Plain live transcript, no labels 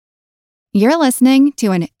You're listening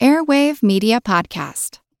to an Airwave Media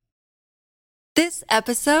Podcast. This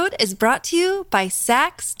episode is brought to you by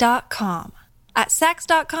Sax.com. At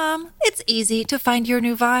Sax.com, it's easy to find your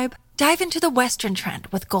new vibe. Dive into the Western trend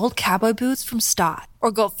with gold cowboy boots from Stott,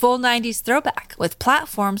 or go full 90s throwback with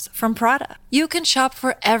platforms from Prada. You can shop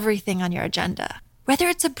for everything on your agenda, whether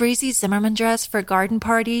it's a breezy Zimmermann dress for a garden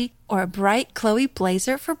party or a bright Chloe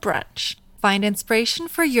blazer for brunch. Find inspiration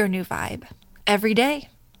for your new vibe every day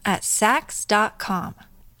at Sax.com.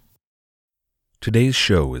 Today's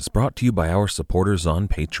show is brought to you by our supporters on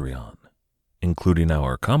Patreon, including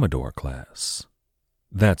our Commodore class.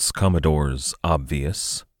 That's Commodores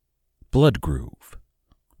Obvious, Blood Groove,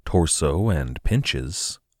 Torso and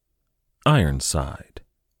Pinches, Ironside,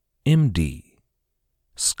 MD,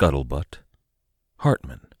 Scuttlebutt,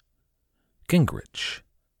 Hartman, Gingrich,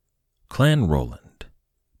 Clan Roland,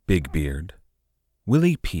 Big Beard,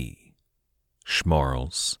 Willie P.,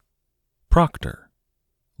 Schmarls, Proctor,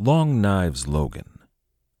 Long Knives Logan,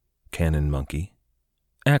 Cannon Monkey,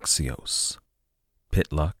 Axios,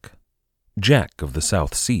 Pitluck, Jack of the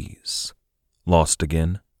South Seas, Lost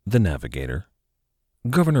Again, The Navigator,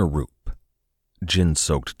 Governor Roop,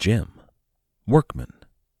 Gin-Soaked Jim, Workman,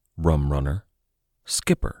 Rum Runner,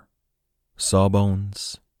 Skipper,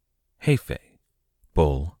 Sawbones, Hefe,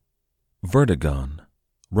 Bull, Vertigon,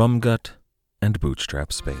 Rumgut, and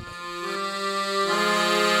Bootstrap Spaley.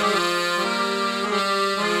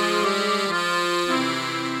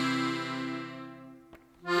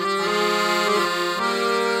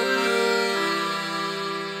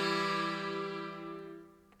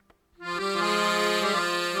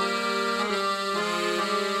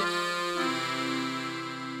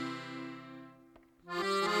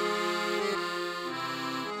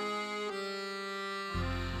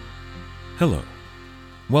 Hello.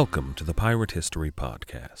 Welcome to the Pirate History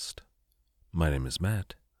Podcast. My name is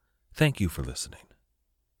Matt. Thank you for listening.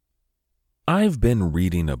 I've been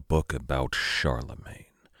reading a book about Charlemagne,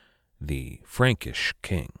 the Frankish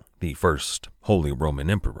king, the first Holy Roman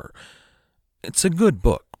Emperor. It's a good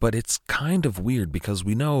book, but it's kind of weird because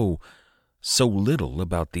we know so little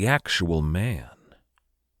about the actual man.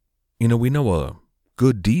 We know a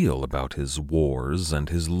good deal about his wars and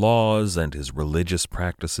his laws and his religious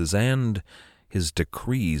practices and his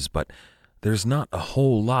decrees, but there's not a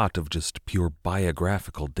whole lot of just pure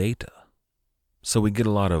biographical data. So we get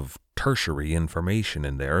a lot of tertiary information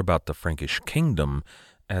in there about the Frankish kingdom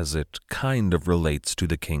as it kind of relates to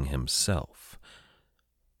the king himself.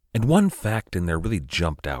 And one fact in there really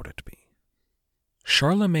jumped out at me.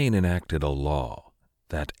 Charlemagne enacted a law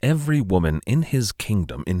that every woman in his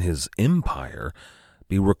kingdom, in his empire,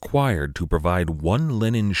 be required to provide one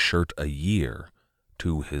linen shirt a year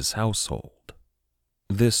to his household.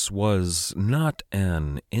 This was not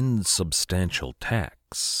an insubstantial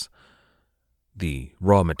tax. The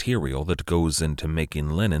raw material that goes into making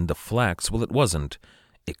linen, the flax, well, it wasn't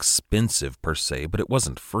expensive per se, but it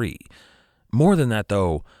wasn't free. More than that,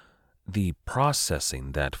 though, the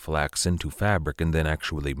processing that flax into fabric and then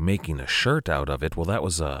actually making a shirt out of it, well, that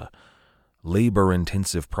was a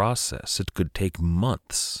labor-intensive process. It could take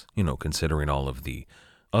months, considering all of the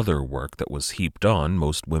other work that was heaped on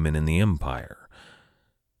most women in the empire.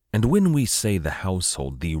 And when we say the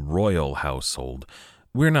household, the royal household,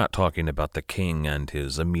 we're not talking about the king and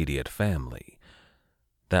his immediate family.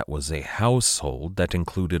 That was a household that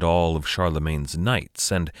included all of Charlemagne's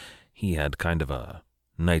knights, and he had kind of a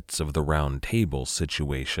Knights of the Round Table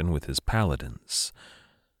situation with his paladins.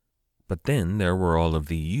 But then there were all of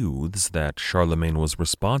the youths that Charlemagne was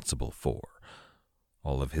responsible for,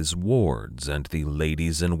 all of his wards and the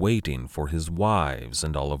ladies-in-waiting for his wives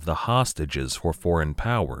and all of the hostages for foreign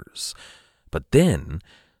powers. But then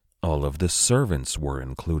all of the servants were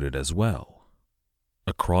included as well.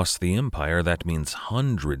 Across the empire, that means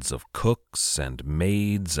hundreds of cooks and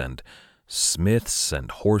maids and smiths and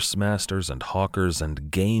horsemasters and hawkers and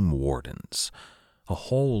game wardens, a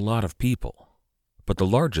whole lot of people. But the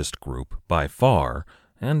largest group, by far,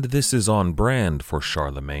 and this is on brand for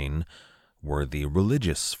Charlemagne, were the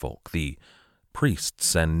religious folk, the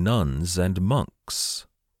priests and nuns and monks.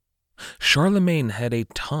 Charlemagne had a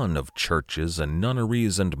ton of churches and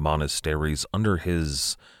nunneries and monasteries under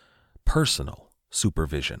his personal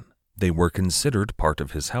supervision. They were considered part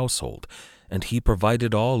of his household, and he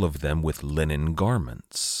provided all of them with linen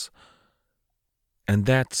garments. And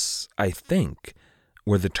that's, I think,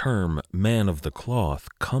 where the term man of the cloth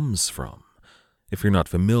comes from. If you're not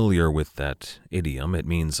familiar with that idiom, it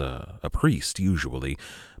means a priest usually,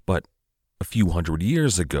 but a few hundred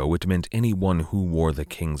years ago it meant anyone who wore the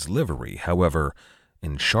king's livery. However,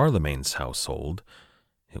 in Charlemagne's household,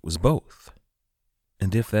 it was both.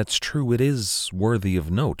 And if that's true, it is worthy of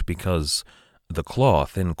note, because the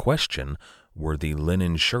cloth in question were the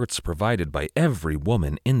linen shirts provided by every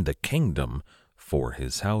woman in the kingdom for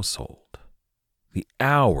his household. The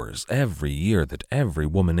hours every year that every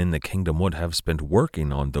woman in the kingdom would have spent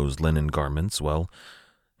working on those linen garments, well,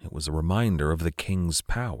 it was a reminder of the king's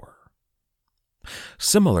power.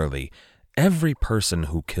 Similarly, every person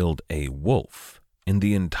who killed a wolf in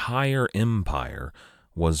the entire empire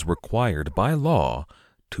was required by law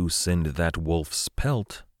to send that wolf's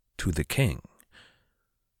pelt to the king.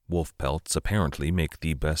 Wolf pelts apparently make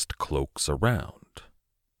the best cloaks around.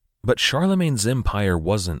 But Charlemagne's empire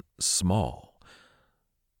wasn't small.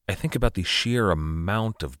 I think about the sheer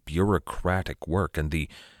amount of bureaucratic work and the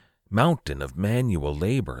mountain of manual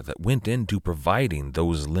labor that went into providing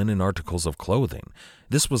those linen articles of clothing.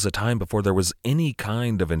 This was a time before there was any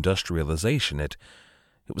kind of industrialization. It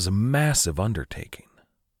was a massive undertaking.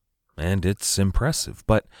 And it's impressive.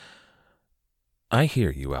 But I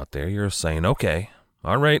hear you out there. You're saying, okay,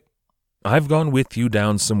 all right, I've gone with you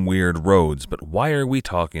down some weird roads, but why are we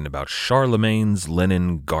talking about Charlemagne's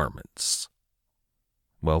linen garments?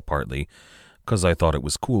 Well, partly because I thought it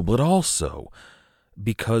was cool, but also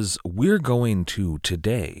because we're going to,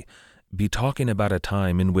 today, be talking about a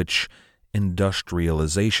time in which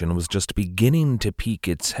industrialization was just beginning to peek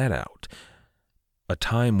its head out, a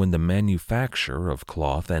time when the manufacture of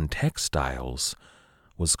cloth and textiles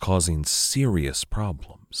was causing serious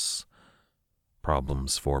problems.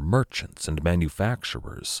 Problems for merchants and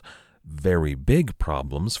manufacturers, very big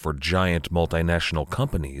problems for giant multinational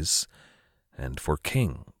companies, and for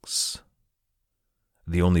kings.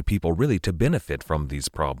 The only people really to benefit from these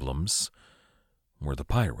problems were the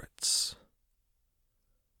pirates.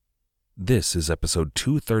 This is episode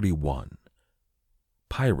 231,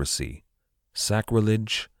 Piracy,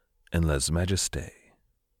 Sacrilege, and Lèse-majesté.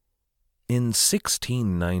 In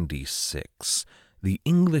 1696, the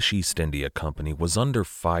English East India Company was under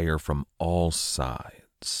fire from all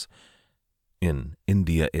sides. In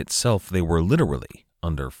India itself, they were literally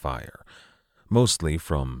under fire, mostly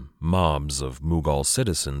from mobs of Mughal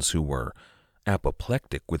citizens who were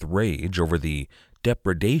apoplectic with rage over the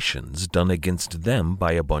depredations done against them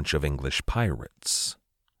by a bunch of English pirates.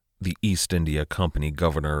 The East India Company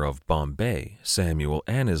governor of Bombay, Samuel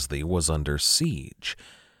Annesley, was under siege,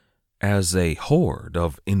 as a horde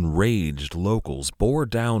of enraged locals bore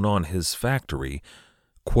down on his factory.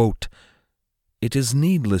 Quote, "It is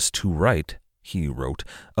needless to write," he wrote,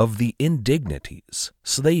 "of the indignities,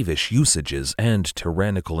 slavish usages, and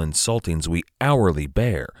tyrannical insultings we hourly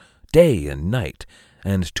bear, day and night,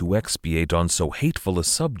 and to expiate on so hateful a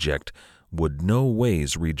subject would no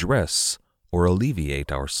ways redress or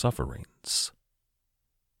alleviate our sufferings."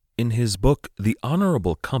 In his book, The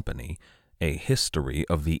Honorable Company, A History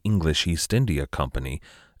of the English East India Company,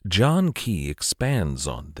 John Key expands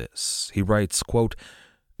on this. He writes, quote,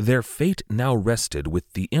 "Their fate now rested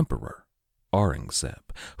with the emperor, Aurangzeb,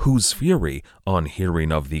 whose fury, on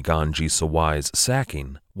hearing of the Ganji Sawai's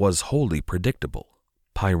sacking, was wholly predictable.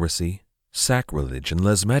 Piracy, sacrilege, and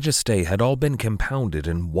lèse-majesté had all been compounded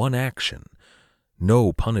in one action.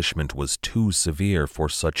 No punishment was too severe for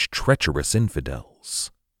such treacherous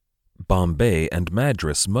infidels. Bombay and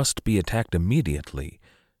Madras must be attacked immediately,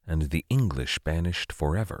 and the English banished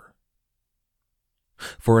forever."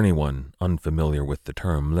 For anyone unfamiliar with the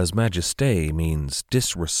term, lèse-majesté means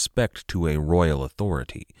disrespect to a royal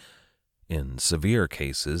authority. In severe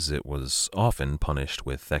cases, it was often punished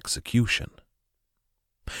with execution.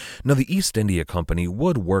 Now, the East India Company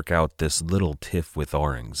would work out this little tiff with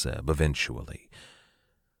Aurangzeb eventually.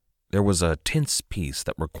 There was a tense peace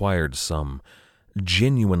that required some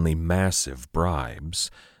genuinely massive bribes,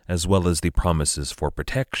 as well as the promises for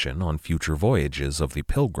protection on future voyages of the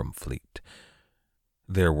pilgrim fleet.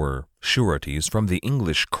 There were sureties from the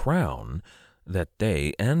English crown that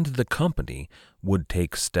they and the company would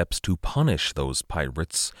take steps to punish those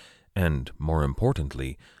pirates and, more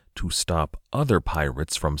importantly, to stop other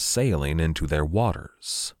pirates from sailing into their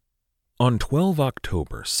waters. On 12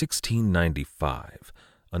 October 1695,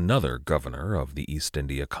 another governor of the East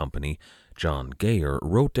India Company, John Gayer,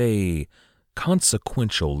 wrote a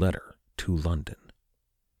consequential letter to London.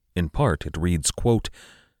 In part, it reads, quote,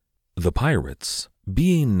 "The pirates,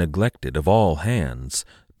 being neglected of all hands,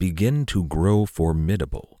 begin to grow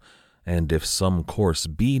formidable, and if some course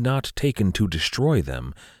be not taken to destroy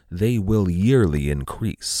them, they will yearly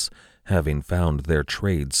increase, having found their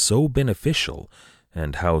trade so beneficial,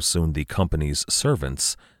 and how soon the company's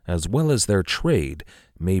servants, as well as their trade,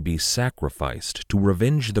 may be sacrificed to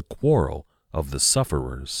revenge the quarrel of the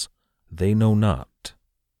sufferers, they know not."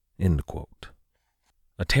 End quote.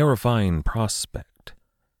 A terrifying prospect.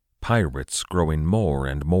 pirates growing more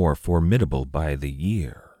and more formidable by the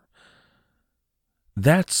year.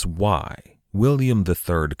 That's why William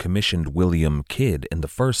III commissioned William Kidd in the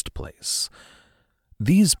first place.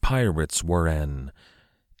 These pirates were an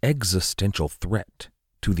existential threat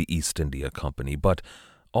to the East India Company, but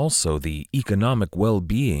also the economic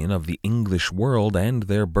well-being of the English world and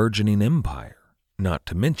their burgeoning empire. Not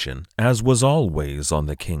to mention, as was always on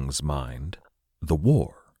the king's mind, the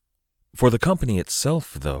war. For the company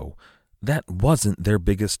itself, though, that wasn't their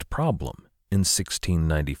biggest problem in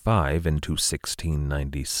 1695 into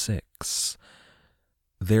 1696.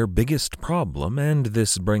 Their biggest problem, and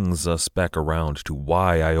this brings us back around to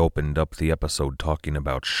why I opened up the episode talking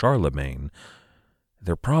about Charlemagne,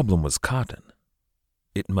 their problem was cotton.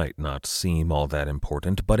 It might not seem all that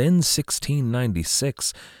important, but in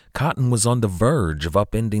 1696, cotton was on the verge of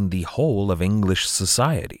upending the whole of English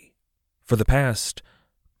society. For the past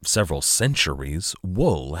several centuries,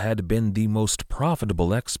 wool had been the most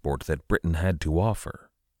profitable export that Britain had to offer.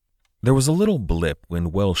 There was a little blip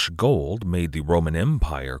when Welsh gold made the Roman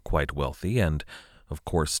Empire quite wealthy, and, of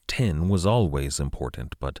course, tin was always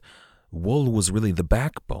important, but wool was really the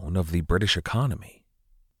backbone of the British economy.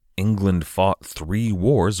 England fought 3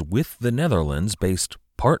 wars with the Netherlands based,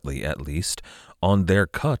 partly at least, on their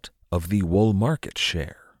cut of the wool market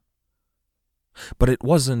share. But it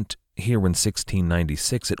wasn't, here in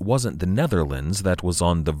 1696, it wasn't the Netherlands that was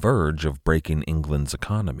on the verge of breaking England's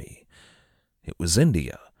economy. It was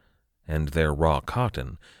India, and their raw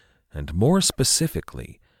cotton, and more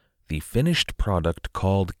specifically, the finished product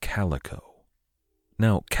called calico.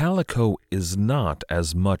 Now, calico is not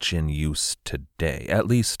as much in use today. At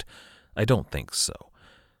least, I don't think so.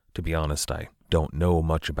 To be honest, I don't know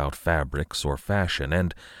much about fabrics or fashion,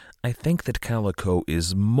 and I think that calico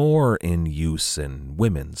is more in use in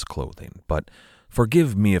women's clothing, but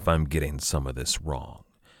forgive me if I'm getting some of this wrong.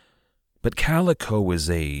 But calico is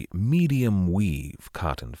a medium weave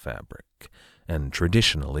cotton fabric, and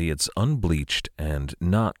traditionally it's unbleached and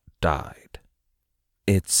not dyed.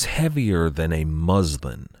 It's heavier than a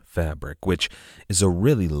muslin fabric, which is a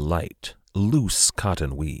really light, loose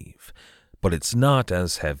cotton weave, but it's not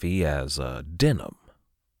as heavy as a denim.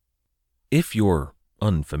 If you're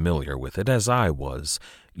unfamiliar with it, as I was,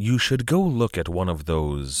 you should go look at one of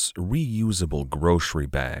those reusable grocery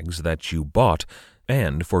bags that you bought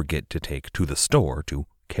and forget to take to the store to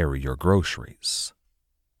carry your groceries.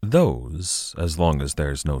 Those, as long as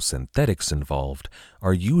there's no synthetics involved,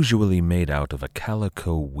 are usually made out of a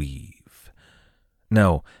calico weave.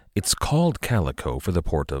 Now, it's called calico for the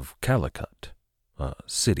port of Calicut, a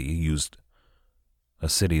city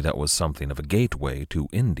that was something of a gateway to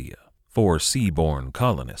India, for seaborne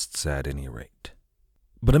colonists at any rate.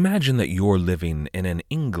 But imagine that you're living in an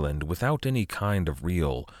England without any kind of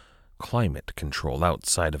real climate control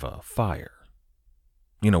outside of a fire.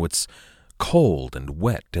 It's cold and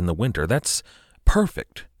wet in the winter. That's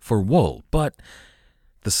perfect for wool, but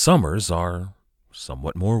the summers are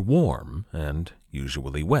somewhat more warm and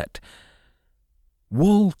usually wet.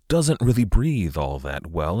 Wool doesn't really breathe all that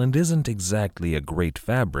well and isn't exactly a great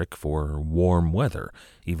fabric for warm weather,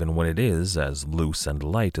 even when it is as loose and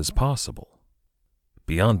light as possible.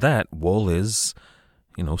 Beyond that, wool is,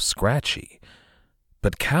 scratchy.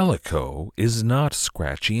 But calico is not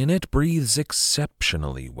scratchy, and it breathes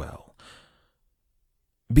exceptionally well.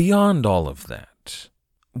 Beyond all of that,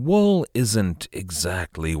 wool isn't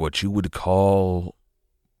exactly what you would call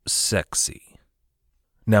sexy.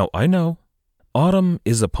 Now, I know, autumn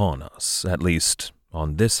is upon us, at least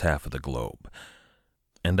on this half of the globe,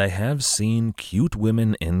 and I have seen cute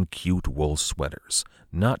women in cute wool sweaters,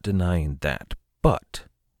 not denying that, but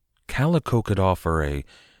calico could offer a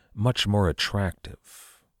much more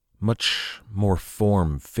attractive, much more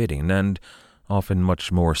form-fitting, and often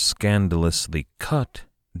much more scandalously cut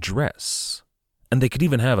dress. And they could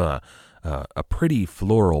even have a pretty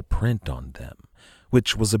floral print on them,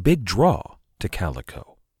 which was a big draw to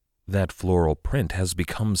calico. That floral print has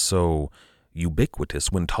become so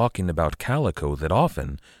ubiquitous when talking about calico that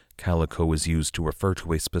often calico is used to refer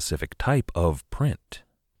to a specific type of print.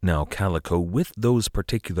 Now, calico with those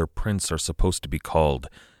particular prints are supposed to be called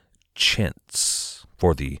chintz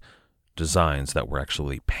for the designs that were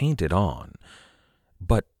actually painted on.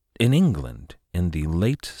 But in England, in the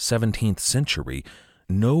late 17th century,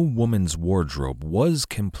 no woman's wardrobe was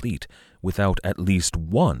complete without at least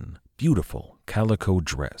one beautiful calico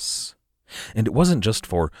dress. And it wasn't just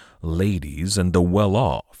for ladies and the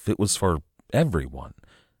well-off, it was for everyone,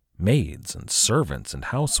 maids and servants and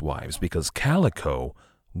housewives, because calico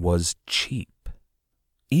was cheap.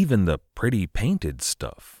 Even the pretty painted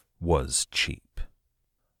stuff was cheap.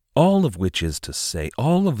 All of which is to say,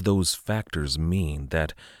 all of those factors mean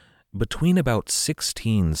that between about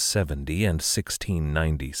 1670 and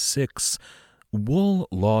 1696, wool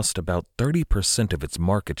lost about 30% of its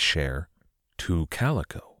market share to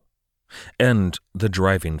calico. And the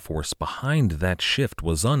driving force behind that shift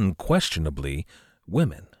was unquestionably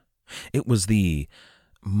women. It was the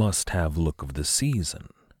must-have look of the season.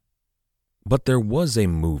 But there was a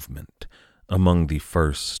movement among the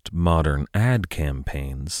first modern ad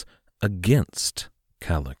campaigns against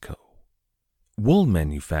calico. Wool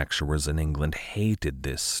manufacturers in England hated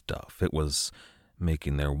this stuff. It was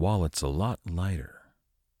making their wallets a lot lighter.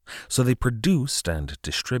 So they produced and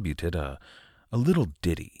distributed a little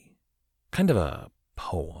ditty, kind of a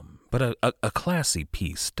poem, but a classy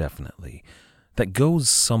piece, definitely, that goes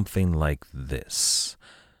something like this.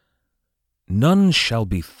 None shall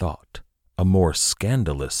be thought a more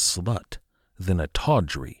scandalous slut than a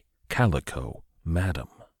tawdry calico madam.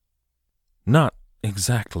 Not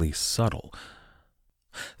exactly subtle.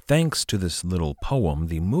 Thanks to this little poem,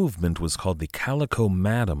 the movement was called the Calico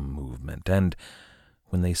Madam Movement, and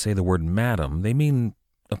when they say the word madam, they mean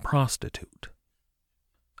a prostitute.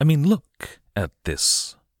 I mean, look at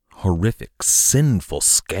this horrific, sinful,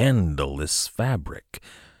 scandalous fabric.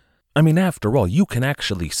 I mean, after all, you can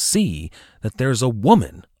actually see that there's a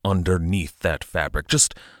woman underneath that fabric.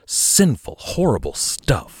 Just sinful, horrible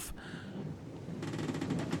stuff.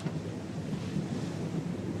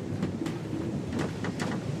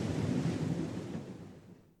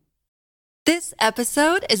 This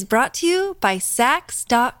episode is brought to you by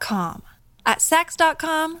Saks.com. At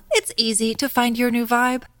Saks.com, it's easy to find your new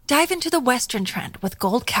vibe. Dive into the Western trend with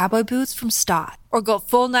gold cowboy boots from Stott, or go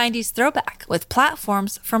full 90s throwback with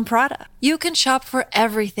platforms from Prada. You can shop for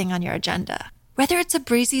everything on your agenda, whether it's a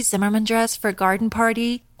breezy Zimmermann dress for a garden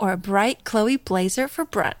party or a bright Chloe blazer for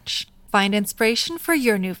brunch. Find inspiration for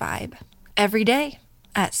your new vibe every day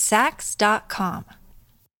at Saks.com.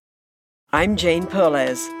 I'm Jane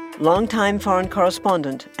Perlez, longtime foreign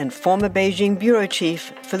correspondent and former Beijing bureau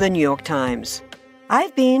chief for the New York Times.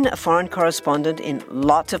 I've been a foreign correspondent in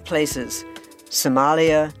lots of places: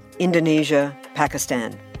 Somalia, Indonesia,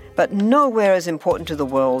 Pakistan, but nowhere as important to the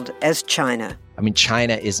world as China. I mean,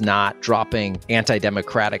 China is not dropping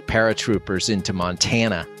anti-democratic paratroopers into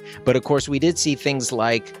Montana. But of course, we did see things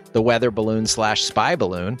like the weather balloon/spy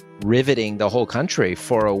balloon riveting the whole country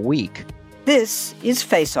for a week. This is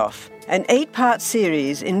Face Off, an 8-part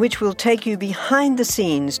series in which we'll take you behind the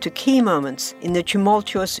scenes to key moments in the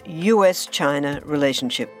tumultuous U.S.-China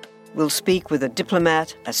relationship. We'll speak with a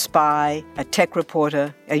diplomat, a spy, a tech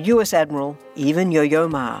reporter, a U.S. admiral, even Yo-Yo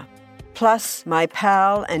Ma. Plus, my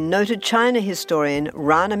pal and noted China historian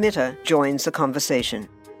Rana Mitter joins the conversation.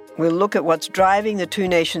 We'll look at what's driving the two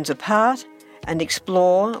nations apart and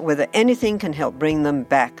explore whether anything can help bring them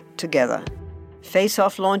back together. Face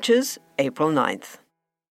Off launches April 9th.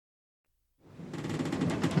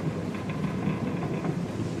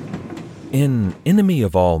 In Enemy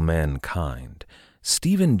of All Mankind,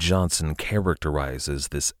 Stephen Johnson characterizes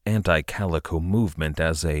this anti-calico movement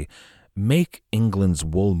as a Make England's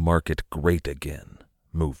Wool Market Great Again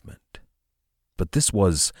movement. But this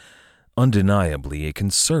was undeniably a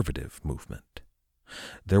conservative movement.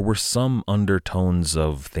 There were some undertones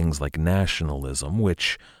of things like nationalism,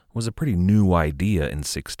 which was a pretty new idea in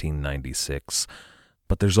 1696,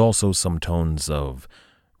 but there's also some tones of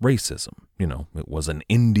racism. You know, it was an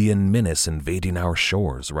Indian menace invading our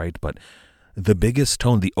shores, right? But the biggest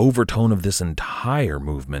tone, the overtone of this entire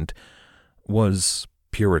movement was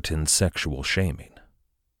Puritan sexual shaming.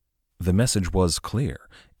 The message was clear.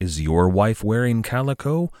 Is your wife wearing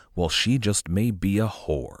calico? Well, she just may be a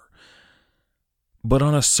whore. But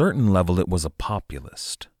on a certain level, it was a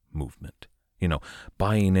populist movement. You know,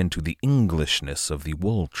 buying into the Englishness of the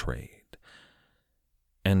wool trade.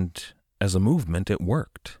 And as a movement, it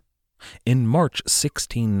worked. In March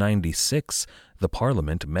 1696, the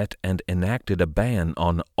Parliament met and enacted a ban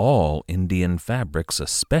on all Indian fabrics,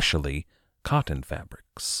 especially cotton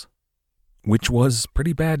fabrics, which was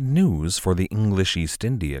pretty bad news for the English East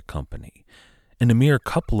India Company. In a mere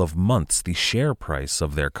couple of months, the share price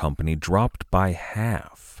of their company dropped by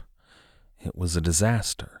half. It was a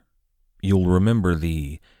disaster. You'll remember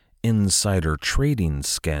the insider trading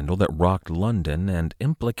scandal that rocked London and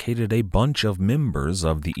implicated a bunch of members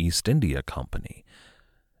of the East India Company.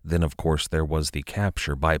 Then, of course, there was the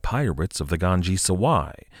capture by pirates of the Ganges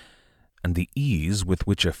Sawai, and the ease with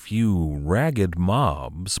which a few ragged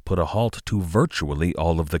mobs put a halt to virtually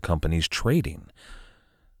all of the company's trading.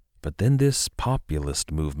 But then this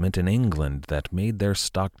populist movement in England that made their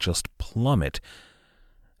stock just plummet.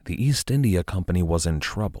 The East India Company was in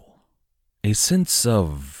trouble. A sense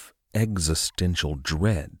of existential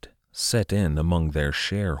dread set in among their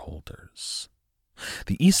shareholders.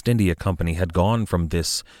 The East India Company had gone from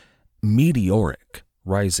this meteoric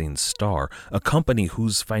rising star, a company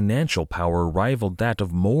whose financial power rivaled that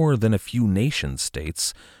of more than a few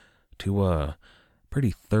nation-states, to a pretty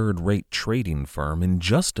third-rate trading firm in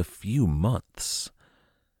just a few months.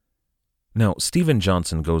 Now, Stephen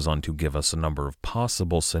Johnson goes on to give us a number of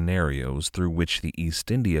possible scenarios through which the East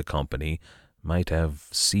India Company might have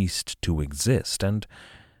ceased to exist, and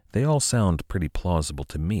they all sound pretty plausible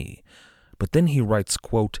to me. But then he writes,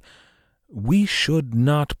 quote, "We should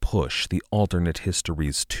not push the alternate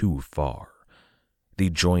histories too far. The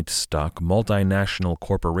joint stock multinational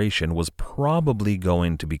corporation was probably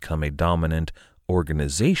going to become a dominant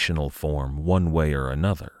organizational form one way or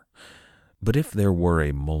another. But if there were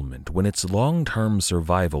a moment when its long-term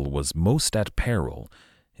survival was most at peril,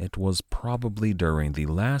 it was probably during the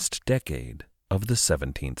last decade of the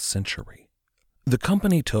 17th century. The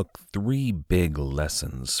company took 3 big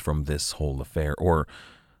lessons from this whole affair, or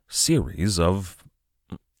series of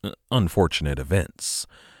unfortunate events.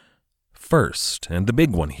 First, and the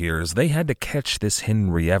big one here, is they had to catch this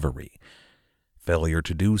Henry Every. Failure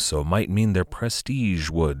to do so might mean their prestige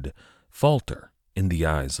would falter in the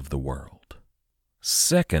eyes of the world.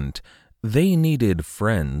 Second, they needed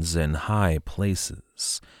friends in high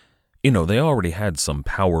places. They already had some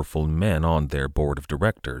powerful men on their board of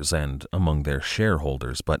directors and among their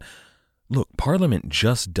shareholders, but look, Parliament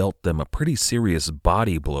just dealt them a pretty serious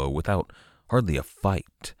body blow without hardly a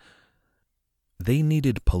fight. They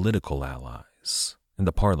needed political allies. In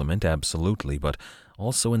the Parliament, absolutely, but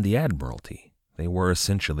also in the Admiralty. They were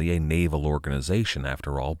essentially a naval organization,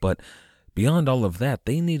 after all, but beyond all of that,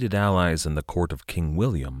 they needed allies in the court of King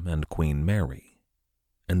William and Queen Mary.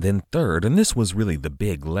 And then third, and this was really the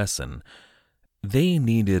big lesson, they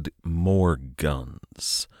needed more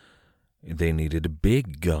guns. They needed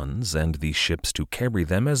big guns and the ships to carry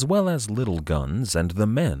them, as well as little guns and the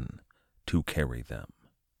men to carry them.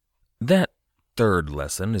 That third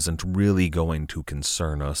lesson isn't really going to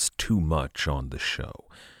concern us too much on the show.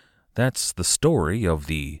 That's the story of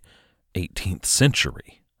the 18th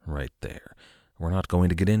century right there. We're not going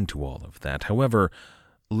to get into all of that. However,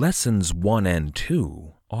 lessons 1 and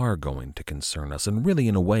 2 are going to concern us, and really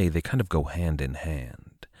in a way they kind of go hand in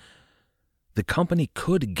hand. The company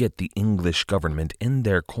could get the English government in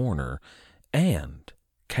their corner and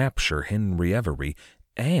capture Henry Every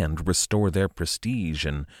and restore their prestige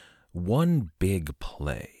in one big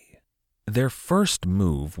play. Their first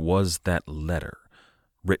move was that letter,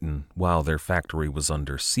 written while their factory was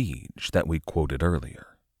under siege, that we quoted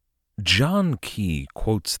earlier. John Key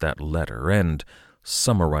quotes that letter and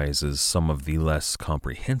summarizes some of the less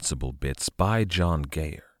comprehensible bits by John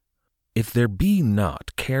Gayer. "If there be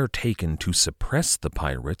not care taken to suppress the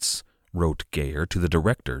pirates," wrote Gayer to the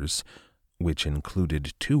directors, which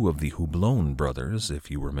included 2 of the Houblon brothers,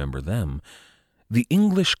 if you remember them, "the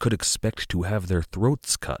English could expect to have their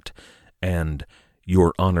throats cut, and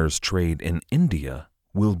your honor's trade in India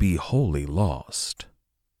will be wholly lost."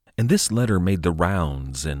 And this letter made the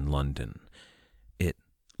rounds in London. It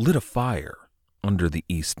lit a fire under the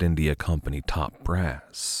East India Company top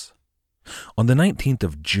brass. On the 19th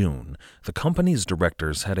of June, the company's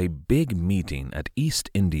directors had a big meeting at East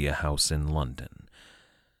India House in London.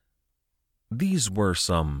 These were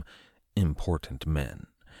some important men.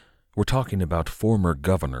 We're talking about former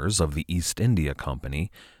governors of the East India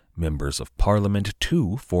Company, members of Parliament,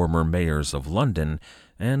 2 former mayors of London,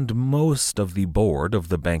 and most of the board of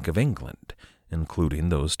the Bank of England, including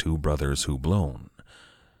those 2 brothers Houblon.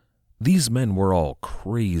 These men were all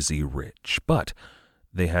crazy rich, but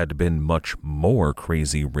they had been much more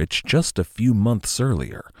crazy rich just a few months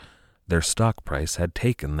earlier. Their stock price had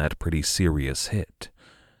taken that pretty serious hit.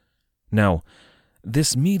 Now,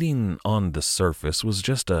 this meeting on the surface was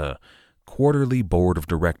just a quarterly board of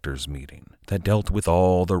directors meeting that dealt with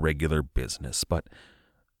all the regular business, but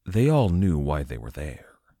they all knew why they were there.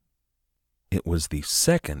 It was the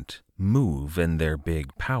second move in their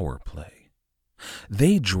big power play.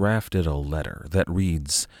 They drafted a letter that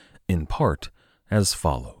reads, in part, as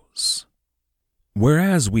follows.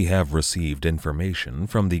 "Whereas we have received information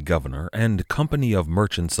from the Governor and Company of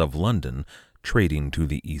Merchants of London, trading to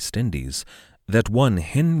the East Indies, that one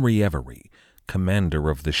Henry Every, commander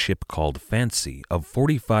of the ship called Fancy, of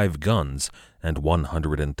 45 guns and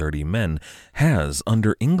 130 men, has,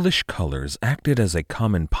 under English colors, acted as a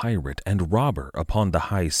common pirate and robber upon the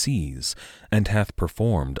high seas, and hath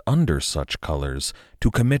performed, under such colors,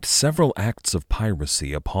 to commit several acts of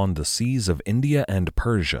piracy upon the seas of India and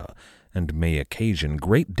Persia, and may occasion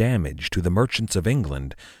great damage to the merchants of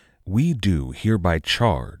England, we do hereby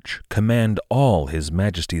charge, command all his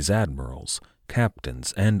Majesty's admirals,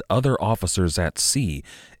 captains, and other officers at sea,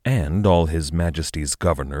 and all his Majesty's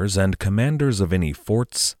governors and commanders of any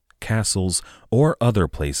forts, castles, or other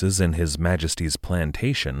places in his Majesty's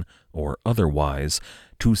plantation, or otherwise,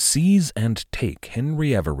 to seize and take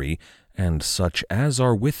Henry Every and such as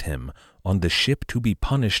are with him on the ship to be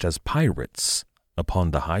punished as pirates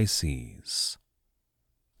upon the high seas.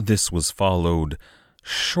 This was followed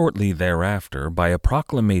shortly thereafter by a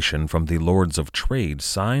proclamation from the Lords of Trade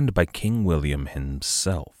signed by King William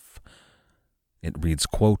himself. It reads,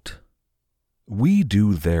 quote, "We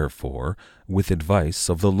do therefore, with advice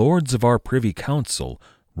of the Lords of our Privy Council,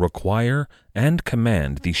 require and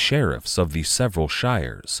command the sheriffs of the several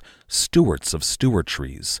shires, stewards of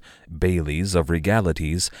stewartries, bailies of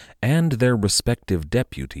regalities, and their respective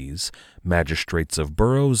deputies, magistrates of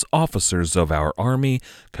boroughs, officers of our army,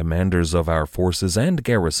 commanders of our forces and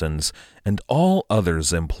garrisons, and all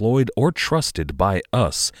others employed or trusted by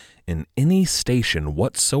us in any station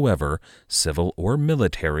whatsoever, civil or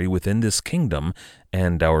military, within this kingdom,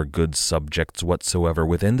 and our good subjects whatsoever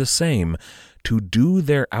within the same, to do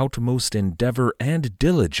their utmost endeavor and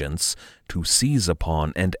diligence to seize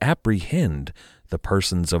upon and apprehend the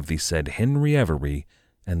persons of the said Henry Every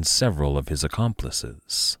and several of his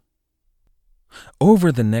accomplices."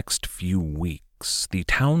 Over the next few weeks, the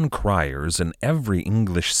town criers in every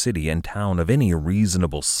English city and town of any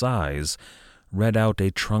reasonable size read out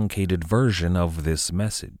a truncated version of this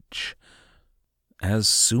message. As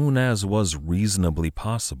soon as was reasonably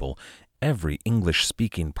possible, every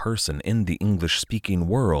English-speaking person in the English-speaking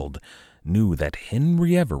world knew that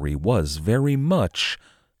Henry Every was very much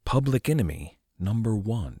public enemy number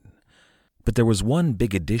one. But there was one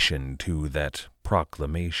big addition to that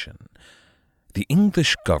proclamation. The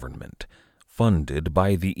English government, funded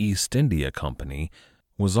by the East India Company,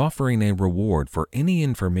 was offering a reward for any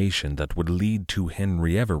information that would lead to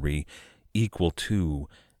Henry Every equal to,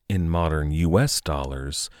 in modern U.S.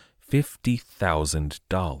 dollars,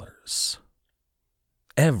 $50,000.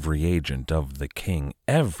 Every agent of the king,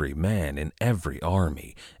 every man in every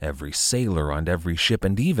army, every sailor on every ship,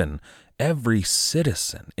 and even every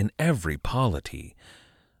citizen in every polity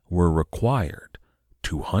were required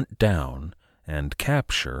to hunt down and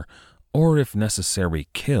capture, or if necessary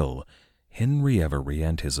kill, Henry Every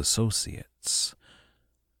and his associates.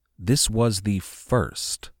 This was the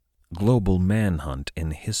first global manhunt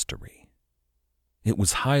in history. It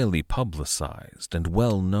was highly publicized and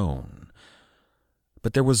well known.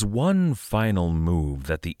 But there was one final move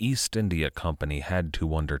that the East India Company had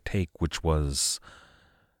to undertake which was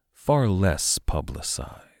far less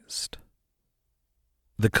publicized.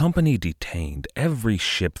 The company detained every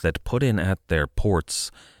ship that put in at their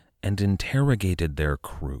ports and interrogated their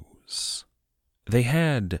crews. They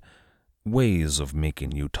had ways of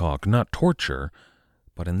making you talk, not torture,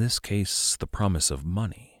 but in this case the promise of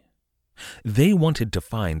money. They wanted to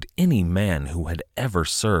find any man who had ever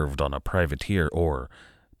served on a privateer or,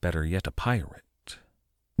 better yet, a pirate.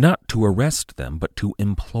 Not to arrest them, but to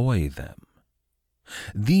employ them.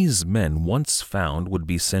 These men, once found, would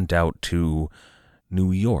be sent out to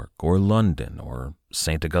New York or London or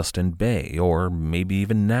St. Augustine Bay or maybe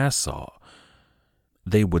even Nassau.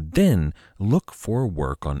 They would then look for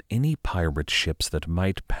work on any pirate ships that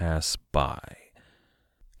might pass by.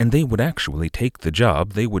 And they would actually take the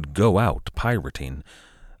job. They would go out pirating.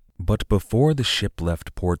 But before the ship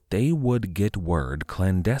left port, they would get word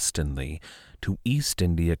clandestinely to East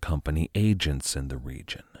India Company agents in the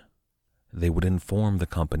region. They would inform the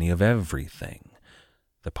company of everything: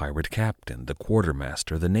 the pirate captain, the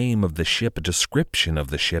quartermaster, the name of the ship, a description of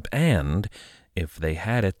the ship, and, if they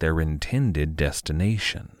had it, their intended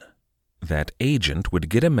destination. That agent would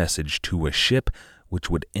get a message to a ship which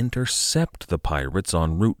would intercept the pirates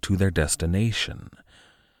en route to their destination.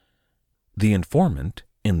 The informant,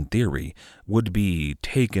 in theory, would be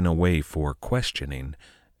taken away for questioning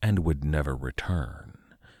and would never return.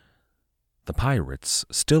 The pirates,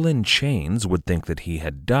 still in chains, would think that he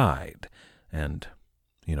had died, and,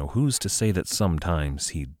 who's to say that sometimes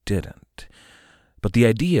he didn't? But the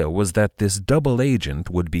idea was that this double agent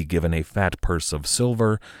would be given a fat purse of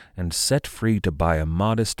silver and set free to buy a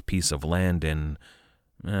modest piece of land in,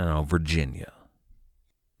 Virginia.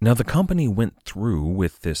 Now, the company went through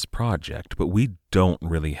with this project, but we don't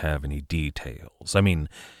really have any details.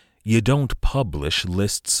 You don't publish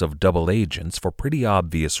lists of double agents for pretty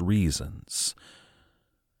obvious reasons.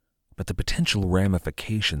 But the potential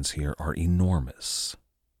ramifications here are enormous.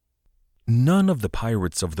 None of the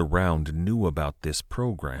pirates of the Round knew about this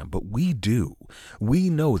program, but we do.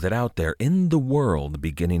 We know that out there in the world,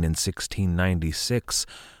 beginning in 1696,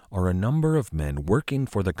 are a number of men working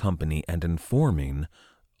for the company and informing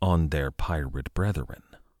on their pirate brethren.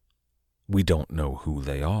 We don't know who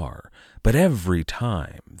they are, but every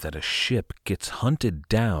time that a ship gets hunted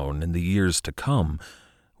down in the years to come,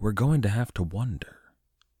 we're going to have to wonder,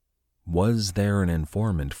 was there an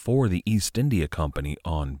informant for the East India Company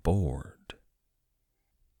on board?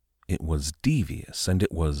 It was devious and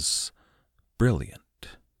it was brilliant.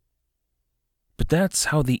 But that's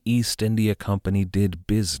how the East India Company did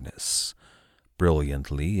business,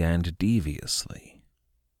 brilliantly and deviously.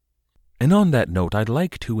 And on that note, I'd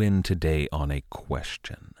like to end today on a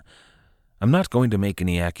question. I'm not going to make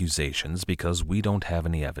any accusations because we don't have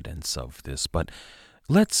any evidence of this, but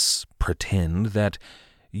let's pretend that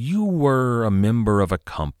you were a member of a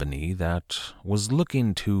company that was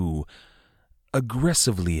looking to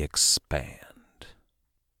aggressively expand.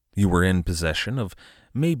 You were in possession of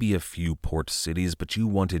maybe a few port cities, but you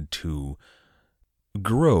wanted to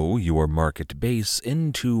grow your market base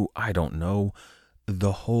into, I don't know,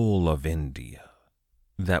 the whole of India.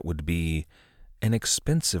 That would be an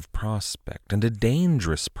expensive prospect and a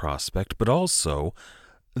dangerous prospect, but also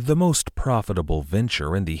the most profitable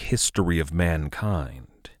venture in the history of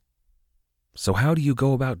mankind. So how do you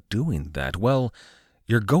go about doing that? Well,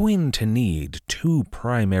 you're going to need two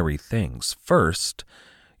primary things. First,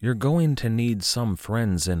 you're going to need some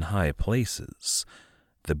friends in high places.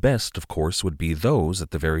 The best, of course, would be those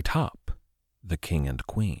at the very top, the king and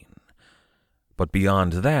queen. But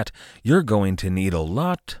beyond that, you're going to need a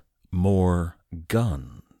lot more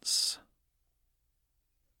guns.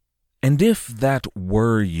 And if that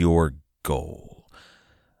were your goal,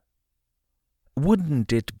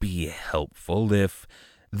 wouldn't it be helpful if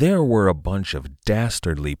there were a bunch of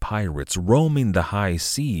dastardly pirates roaming the high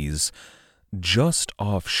seas just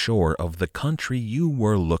offshore of the country you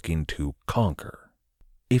were looking to conquer?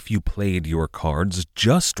 If you played your cards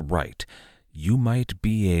just right, you might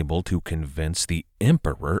be able to convince the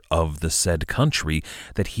emperor of the said country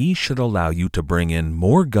that he should allow you to bring in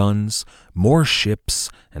more guns, more ships,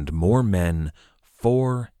 and more men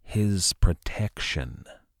for his protection.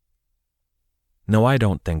 Now, I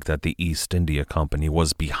don't think that the East India Company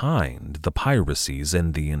was behind the piracies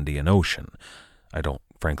in the Indian Ocean. I don't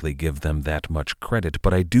frankly give them that much credit,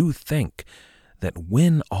 but I do think that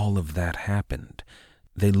when all of that happened,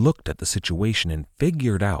 they looked at the situation and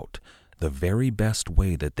figured out the very best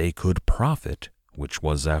way that they could profit, which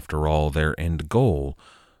was, after all, their end goal,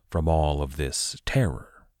 from all of this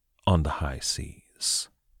terror on the high seas.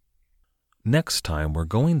 Next time, we're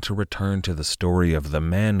going to return to the story of the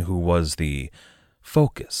man who was the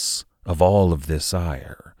focus of all of this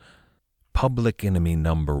ire, public enemy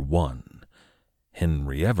number 1,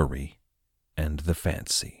 Henry Every and the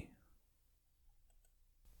Fancy.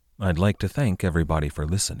 I'd like to thank everybody for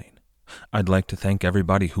listening. I'd like to thank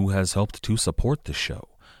everybody who has helped to support the show,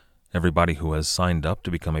 everybody who has signed up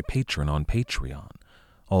to become a patron on Patreon,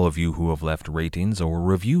 all of you who have left ratings or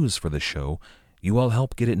reviews for the show. You all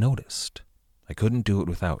help get it noticed. I couldn't do it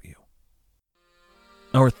without you.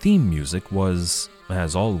 Our theme music was,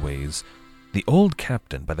 as always, The Old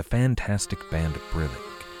Captain by the fantastic band Brillig.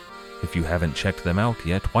 If you haven't checked them out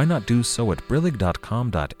yet, why not do so at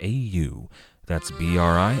brillig.com.au. That's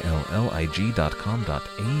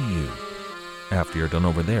BRILLIG.com.au. After you're done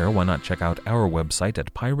over there, why not check out our website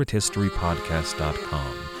at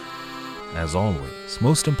piratehistorypodcast.com. As always,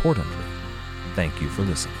 most importantly, thank you for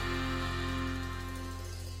listening.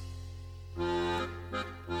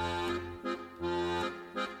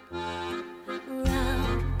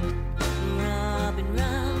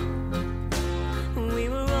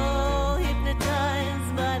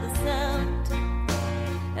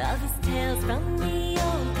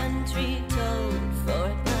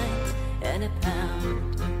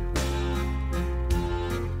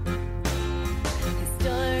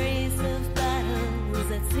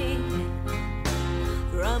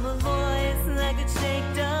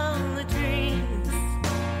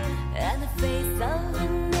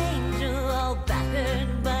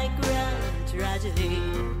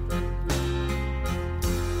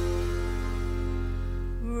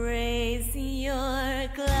 Raise your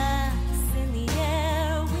glass in the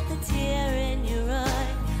air with a tear in your eye.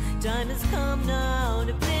 Time has come now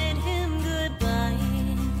to bid him goodbye.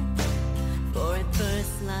 For at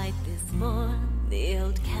first light this morn, the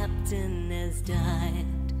old captain has died.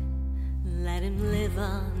 Let him live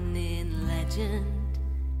on in legend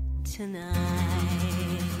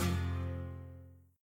tonight.